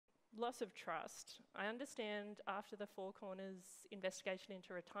loss of trust. I understand after the Four Corners investigation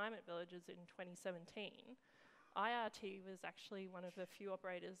into retirement villages in 2017, IRT was actually one of the few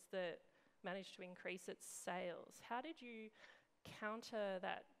operators that managed to increase its sales. How did you counter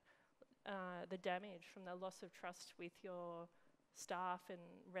that, the damage from the loss of trust with your staff and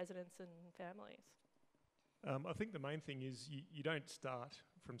residents and families? I think the main thing is you don't start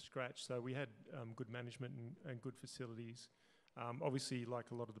from scratch. So we had good management and good facilities. Obviously,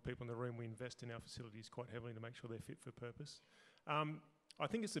 like a lot of the people in the room, we invest in our facilities quite heavily to make sure they're fit for purpose. I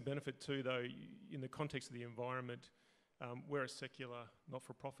think it's a benefit too, though, in the context of the environment. We're a secular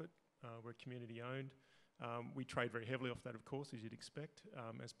not-for-profit. We're community-owned. We trade very heavily off that, of course, as you'd expect,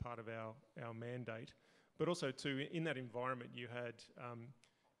 as part of our mandate. But also, too, in that environment, you had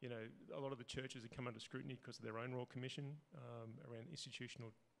a lot of the churches had come under scrutiny because of their own Royal Commission around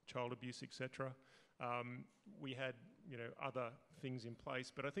institutional child abuse, etc. We had, other things in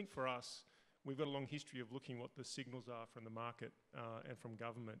place. But I think for us, we've got a long history of looking what the signals are from the market and from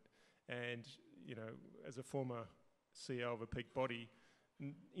government. And, as a former CEO of a peak body,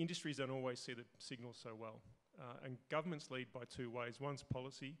 industries don't always see the signals so well. And governments lead by two ways. One's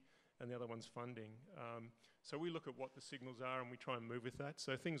policy and the other one's funding. So we look at what the signals are and we try and move with that.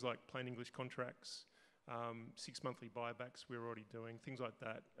 So things like plain English contracts, 6 monthly buybacks we're already doing, things like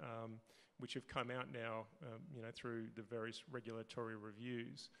that, which have come out now, through the various regulatory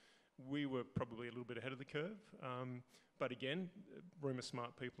reviews. We were probably a little bit ahead of the curve. But again, a room of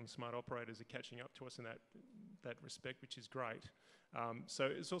smart people and smart operators are catching up to us in that respect, which is great. So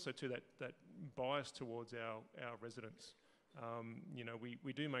it's also too that bias towards our residents.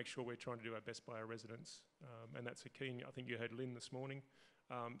 We do make sure we're trying to do our best by our residents, and that's a key. I think you heard Lynn this morning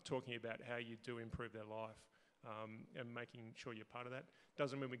talking about how you do improve their life and making sure you're part of that.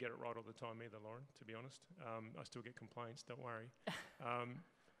 Doesn't mean we get it right all the time either, Lauren, to be honest. I still get complaints, don't worry.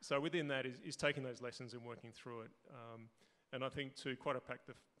 So within that is taking those lessons and working through it. And I think too, quite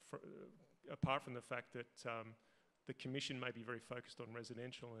apart from the fact that the Commission may be very focused on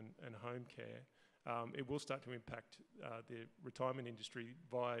residential and home care, it will start to impact the retirement industry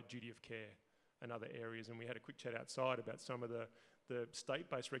via duty of care and other areas. And we had a quick chat outside about some of the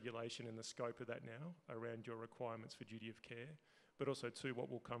state-based regulation and the scope of that now around your requirements for duty of care, but also too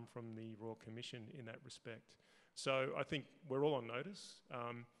what will come from the Royal Commission in that respect. So I think we're all on notice.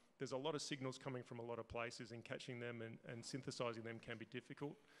 There's a lot of signals coming from a lot of places, and catching them and synthesising them can be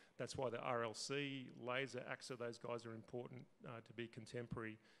difficult. That's why the RLC, LASER, AXA, those guys are important to be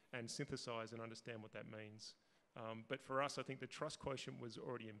contemporary and synthesise and understand what that means. But for us, I think the trust quotient was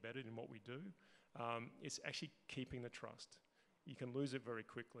already embedded in what we do. It's actually keeping the trust. You can lose it very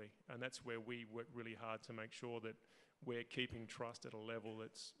quickly, and that's where we work really hard to make sure that we're keeping trust at a level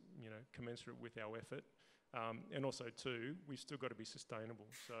that's commensurate with our effort. And also too, we've still got to be sustainable.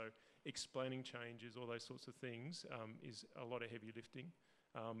 So explaining changes, all those sorts of things, is a lot of heavy lifting.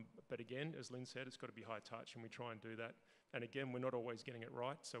 But again, as Lynn said, it's got to be high touch, and we try and do that. And again, we're not always getting it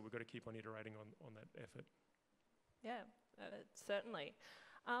right, so we've got to keep on iterating on that effort. Yeah, certainly.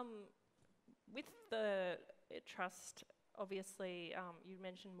 With the trust, obviously, you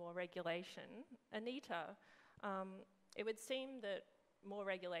mentioned more regulation. Anita, it would seem that more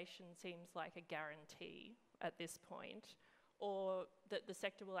regulation seems like a guarantee at this point, or that the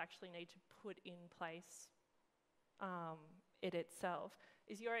sector will actually need to put in place it itself.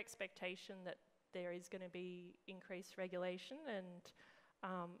 Is your expectation that there is going to be increased regulation,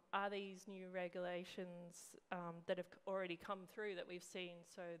 and are these new regulations that have already come through that we've seen,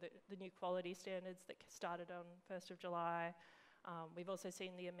 so the new quality standards that started on 1st of July, we've also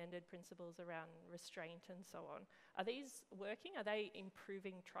seen the amended principles around restraint and so on. Are these working? Are they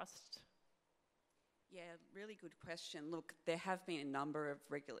improving trust? Yeah, really good question. Look, there have been a number of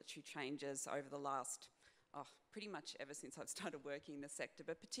regulatory changes over the last, pretty much ever since I've started working in the sector,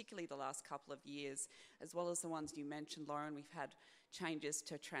 but particularly the last couple of years, as well as the ones you mentioned, Lauren. We've had changes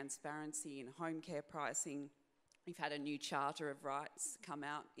to transparency in home care pricing. We've had a new Charter of Rights come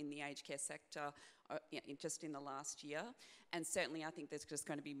out in the aged care sector just in the last year. And certainly I think there's just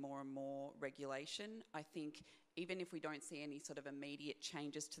going to be more and more regulation. I think even if we don't see any sort of immediate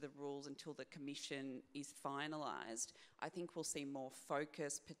changes to the rules until the Commission is finalised, I think we'll see more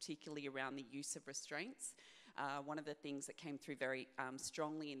focus, particularly around the use of restraints. One of the things that came through very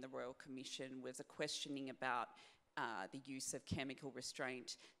strongly in the Royal Commission was a questioning about the use of chemical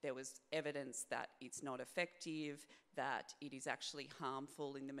restraint. There was evidence that it's not effective, that it is actually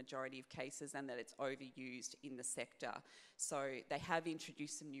harmful in the majority of cases, and that it's overused in the sector. So they have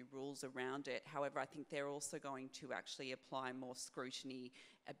introduced some new rules around it. However, I think they're also going to actually apply more scrutiny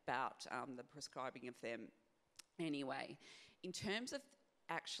about the prescribing of them anyway. In terms of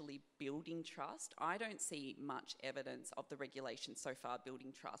actually building trust. I don't see much evidence of the regulation so far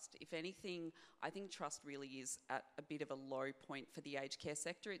building trust. If anything, I think trust really is at a bit of a low point for the aged care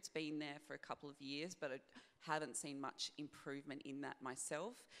sector. It's been there for a couple of years, but I haven't seen much improvement in that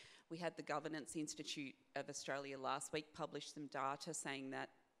myself. We had the Governance Institute of Australia last week publish some data saying that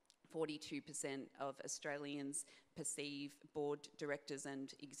 42% of Australians perceive board directors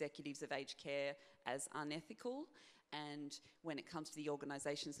and executives of aged care as unethical. And when it comes to the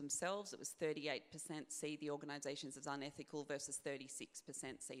organisations themselves, it was 38% see the organisations as unethical versus 36%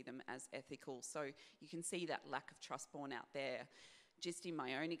 see them as ethical. So you can see that lack of trust borne out there. Just in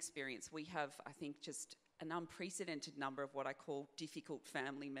my own experience, we have, I think, just an unprecedented number of what I call difficult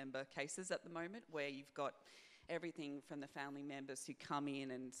family member cases at the moment, where you've got everything from the family members who come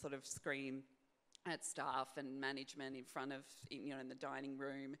in and sort of scream at staff and management in front of, in the dining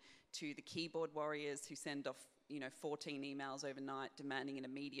room, to the keyboard warriors who send off 14 emails overnight demanding an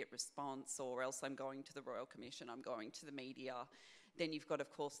immediate response, or else I'm going to the Royal Commission, I'm going to the media. Then you've got,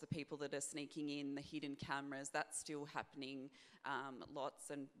 of course, the people that are sneaking in, the hidden cameras. That's still happening lots.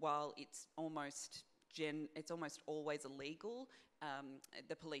 And while it's almost always illegal,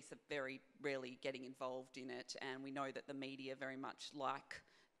 the police are very rarely getting involved in it, and we know that the media very much like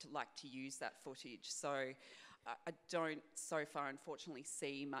to use that footage. So I don't, so far, unfortunately,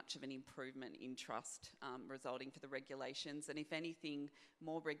 see much of an improvement in trust resulting for the regulations. And if anything,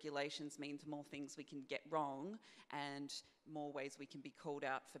 more regulations means more things we can get wrong and more ways we can be called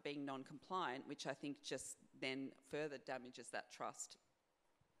out for being non-compliant, which I think just then further damages that trust.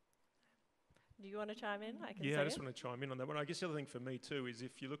 Do you want to chime in? I just want to chime in on that one. I guess the other thing for me too is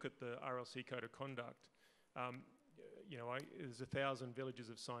if you look at the RLC Code of Conduct, there's 1,000 villages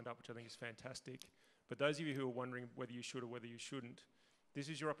have signed up, which I think is fantastic. But those of you who are wondering whether you should or whether you shouldn't, this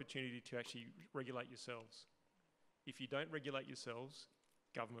is your opportunity to actually regulate yourselves. If you don't regulate yourselves,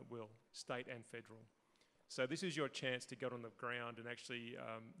 government will, state and federal. So this is your chance to get on the ground and actually,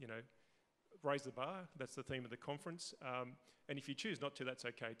 raise the bar. That's the theme of the conference. And if you choose not to, that's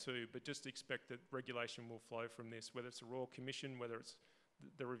okay too. But just expect that regulation will flow from this, whether it's a Royal Commission, whether it's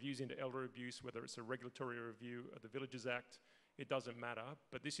the reviews into elder abuse, whether it's a regulatory review of the Villages Act, it doesn't matter.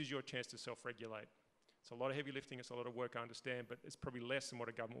 But this is your chance to self-regulate. It's a lot of heavy lifting, it's a lot of work, I understand, but it's probably less than what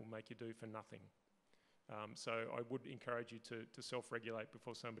a government will make you do for nothing. So I would encourage you to self-regulate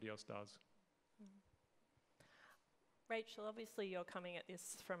before somebody else does. Rachel, obviously you're coming at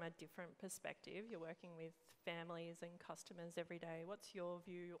this from a different perspective. You're working with families and customers every day. What's your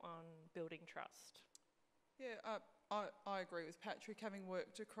view on building trust? Yeah, I agree with Patrick. Having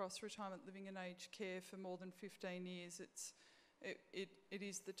worked across retirement living and aged care for more than 15 years, it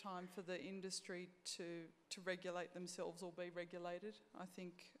is the time for the industry to regulate themselves or be regulated. I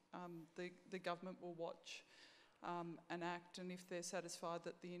think the government will watch and act, and if they're satisfied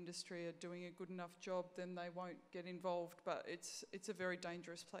that the industry are doing a good enough job, then they won't get involved. But it's a very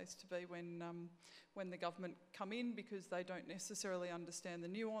dangerous place to be when the government come in, because they don't necessarily understand the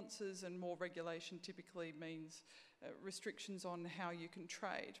nuances, and more regulation typically means restrictions on how you can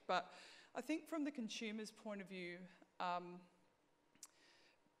trade. But I think from the consumer's point of view,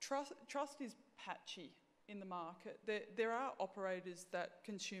 Trust is patchy in the market. There are operators that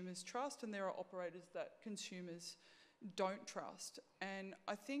consumers trust, and there are operators that consumers don't trust. And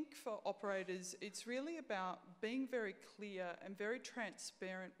I think for operators, it's really about being very clear and very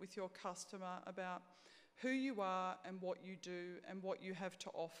transparent with your customer about who you are and what you do and what you have to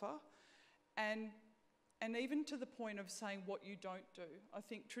offer. And even to the point of saying what you don't do. I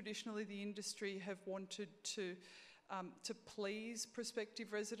think traditionally the industry have wanted to please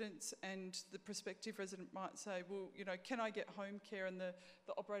prospective residents, and the prospective resident might say, well, can I get home care? And the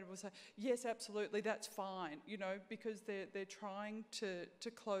operator will say, yes, absolutely, that's fine, because they're trying to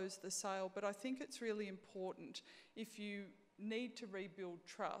close the sale. But I think it's really important, if you need to rebuild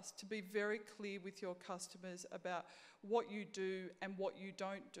trust, to be very clear with your customers about what you do and what you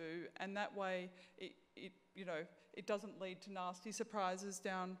don't do, and that way it doesn't lead to nasty surprises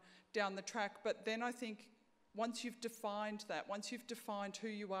down the track. But then I think once you've defined that, once you've defined who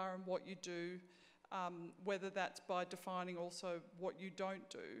you are and what you do, whether that's by defining also what you don't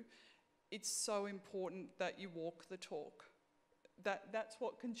do, it's so important that you walk the talk. That's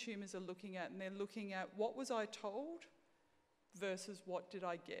what consumers are looking at, and they're looking at what was I told versus what did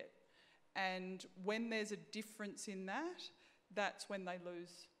I get. And when there's a difference in that, that's when they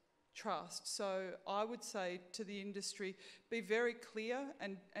lose trust. So I would say to the industry, be very clear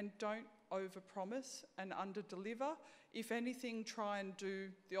and don't overpromise and underdeliver. If anything, try and do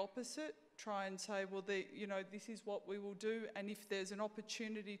the opposite. Try and say, well, this is what we will do, and if there's an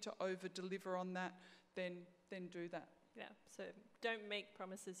opportunity to overdeliver on that, then do that. Yeah, so don't make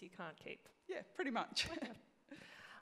promises you can't keep. Yeah, pretty much. Okay.